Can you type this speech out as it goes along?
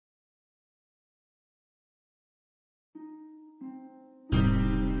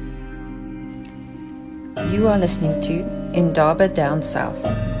You are listening to Indaba Down South,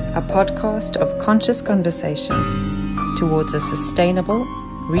 a podcast of conscious conversations towards a sustainable,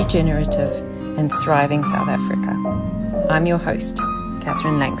 regenerative, and thriving South Africa. I'm your host,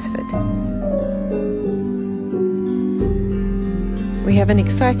 Catherine Langsford. We have an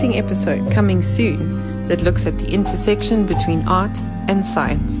exciting episode coming soon that looks at the intersection between art and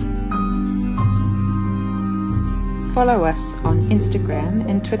science. Follow us on Instagram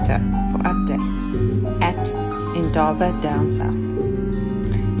and Twitter for updates at Indaba Down South.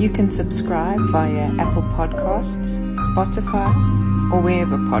 You can subscribe via Apple Podcasts, Spotify, or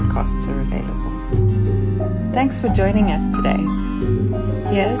wherever podcasts are available. Thanks for joining us today.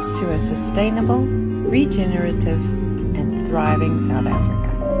 Here's to a sustainable, regenerative, and thriving South Africa.